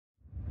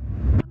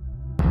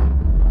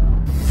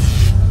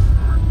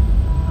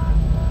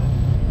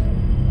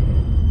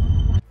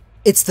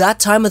It's that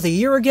time of the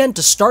year again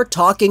to start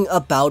talking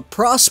about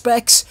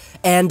prospects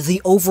and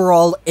the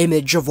overall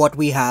image of what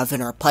we have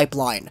in our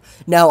pipeline.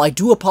 Now, I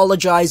do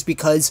apologize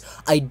because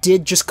I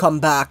did just come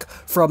back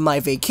from my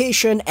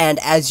vacation, and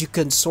as you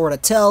can sort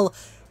of tell,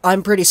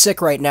 I'm pretty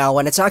sick right now,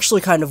 and it's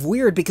actually kind of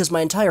weird because my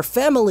entire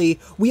family,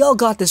 we all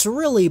got this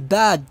really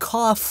bad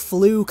cough,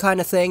 flu kind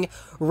of thing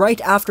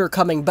right after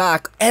coming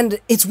back, and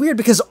it's weird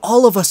because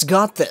all of us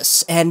got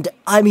this, and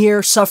I'm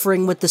here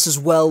suffering with this as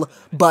well,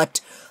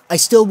 but I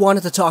still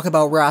wanted to talk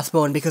about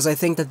Rathbone because I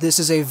think that this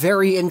is a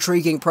very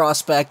intriguing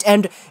prospect,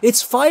 and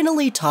it's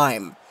finally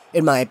time,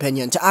 in my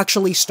opinion, to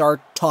actually start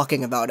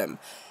talking about him.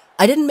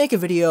 I didn't make a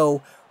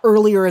video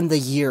earlier in the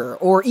year,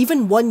 or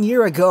even 1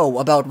 year ago,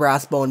 about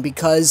Rathbone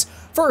because,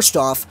 first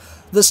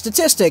off, the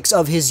statistics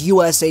of his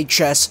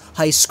USHS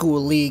high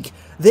school league,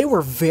 they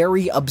were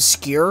very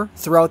obscure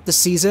throughout the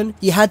season.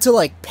 You had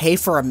to, pay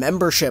for a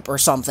membership or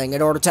something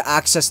in order to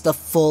access the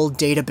full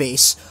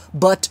database.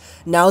 But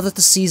now that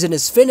the season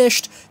is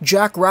finished,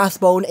 Jack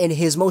Rathbone, in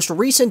his most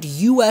recent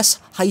US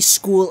high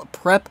school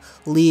prep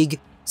league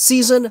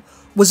season,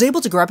 was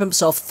able to grab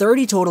himself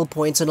 30 total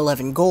points and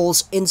 11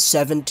 goals in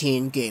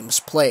 17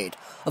 games played.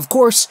 Of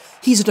course,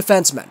 he's a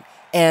defenseman,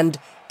 and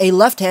a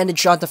left-handed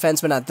shot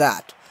defenseman at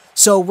that.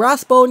 So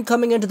Rathbone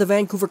coming into the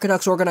Vancouver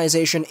Canucks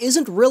organization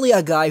isn't really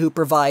a guy who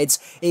provides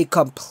a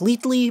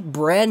completely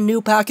brand new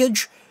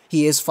package.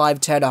 He is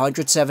 5'10",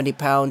 170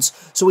 pounds,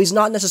 so he's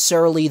not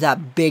necessarily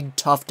that big,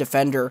 tough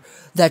defender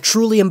that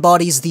truly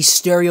embodies the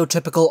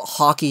stereotypical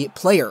hockey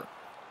player.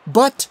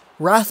 But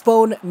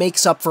Rathbone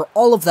makes up for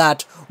all of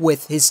that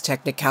with his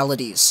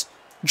technicalities.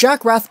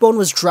 Jack Rathbone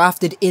was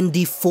drafted in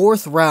the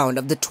 4th round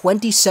of the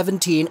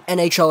 2017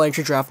 NHL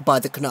Entry Draft by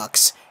the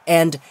Canucks,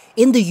 and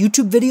in the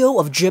YouTube video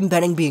of Jim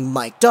Benning being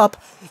mic'd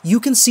up, you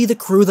can see the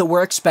crew that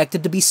we're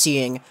expected to be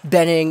seeing: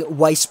 Benning,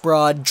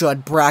 Weisbrod,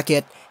 Judd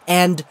Brackett,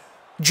 and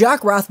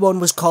Jack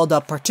Rathbone was called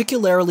up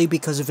particularly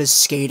because of his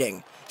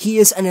skating. He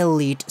is an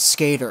elite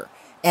skater,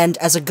 and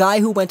as a guy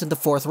who went in the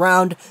 4th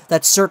round,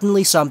 that's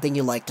certainly something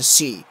you like to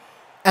see.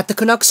 At the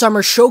Canucks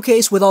Summer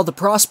Showcase with all the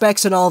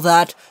prospects and all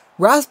that,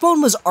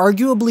 Rathbone was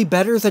arguably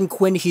better than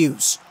Quinn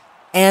Hughes,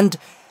 and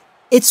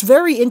it's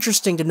very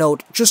interesting to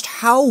note just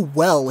how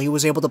well he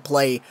was able to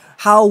play,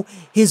 how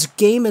his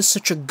game is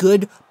such a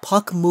good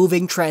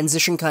puck-moving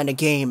transition kind of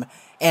game,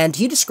 and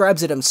he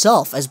describes it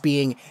himself as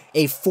being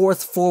a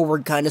 4th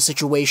forward kind of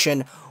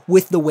situation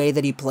with the way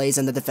that he plays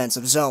in the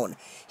defensive zone.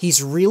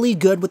 He's really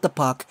good with the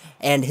puck,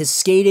 and his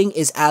skating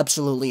is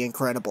absolutely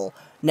incredible.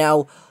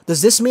 Now,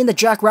 does this mean that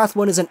Jack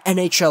Rathbone is an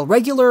NHL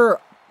regular?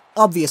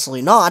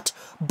 Obviously not,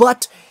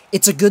 but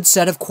it's a good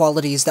set of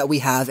qualities that we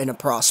have in a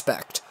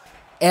prospect.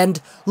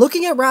 And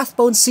looking at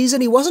Rathbone's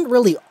season, he wasn't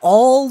really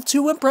all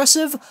too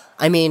impressive.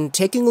 I mean,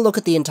 taking a look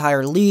at the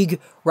entire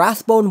league,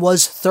 Rathbone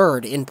was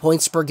 3rd in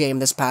points per game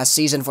this past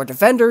season for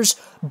defenders,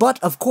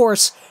 but of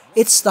course,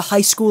 it's the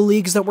high school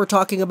leagues that we're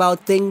talking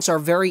about. Things are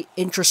very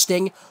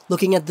interesting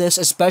looking at this,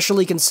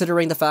 especially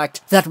considering the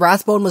fact that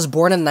Rathbone was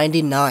born in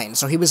 '99,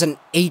 so he was an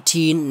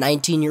 18,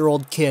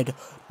 19-year-old kid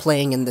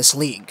playing in this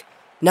league.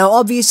 Now,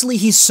 obviously,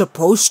 he's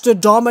supposed to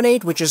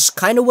dominate, which is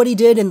kind of what he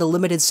did in the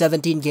limited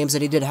 17 games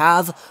that he did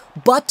have,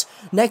 but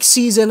next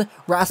season,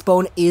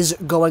 Rathbone is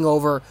going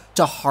over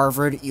to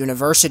Harvard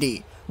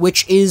University,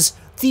 which is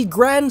the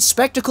grand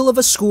spectacle of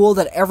a school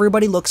that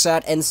everybody looks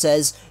at and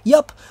says,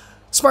 yup,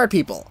 smart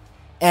people.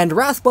 And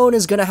Rathbone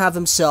is going to have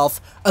himself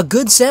a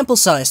good sample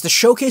size to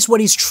showcase what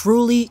he's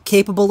truly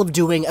capable of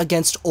doing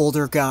against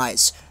older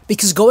guys.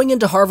 Because going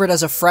into Harvard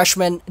as a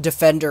freshman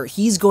defender,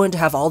 he's going to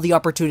have all the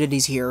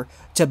opportunities here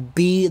to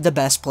be the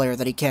best player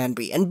that he can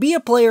be, and be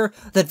a player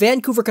that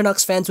Vancouver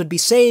Canucks fans would be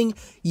saying,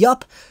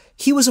 yup,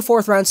 he was a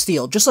 4th round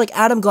steal, just like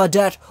Adam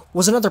Gaudette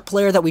was another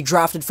player that we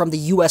drafted from the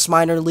US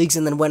minor leagues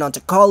and then went on to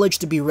college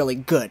to be really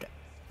good.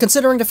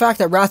 Considering the fact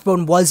that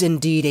Rathbone was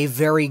indeed a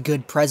very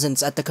good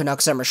presence at the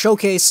Canucks Summer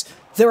Showcase,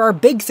 there are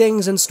big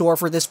things in store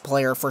for this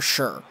player for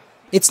sure.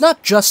 It's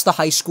not just the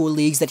high school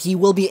leagues that he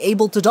will be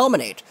able to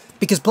dominate,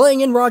 because playing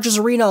in Rogers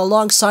Arena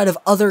alongside of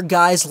other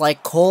guys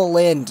like Cole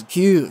Lind,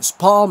 Hughes,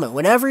 Palmer,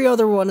 and every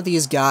other one of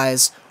these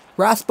guys,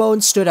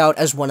 Rathbone stood out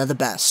as one of the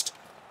best.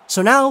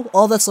 So now,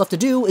 all that's left to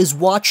do is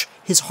watch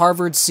his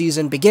Harvard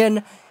season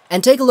begin,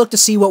 and take a look to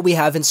see what we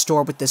have in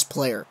store with this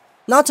player.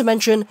 Not to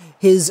mention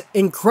his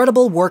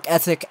incredible work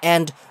ethic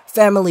and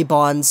family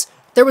bonds.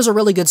 There was a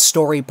really good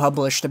story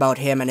published about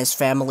him and his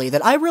family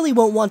that I really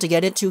won't want to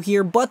get into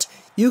here, but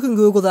you can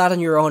Google that on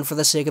your own for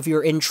the sake of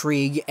your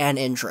intrigue and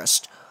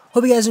interest.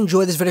 Hope you guys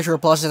enjoyed this video.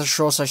 Plus,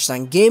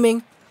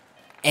 gaming,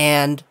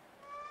 and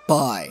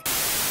bye.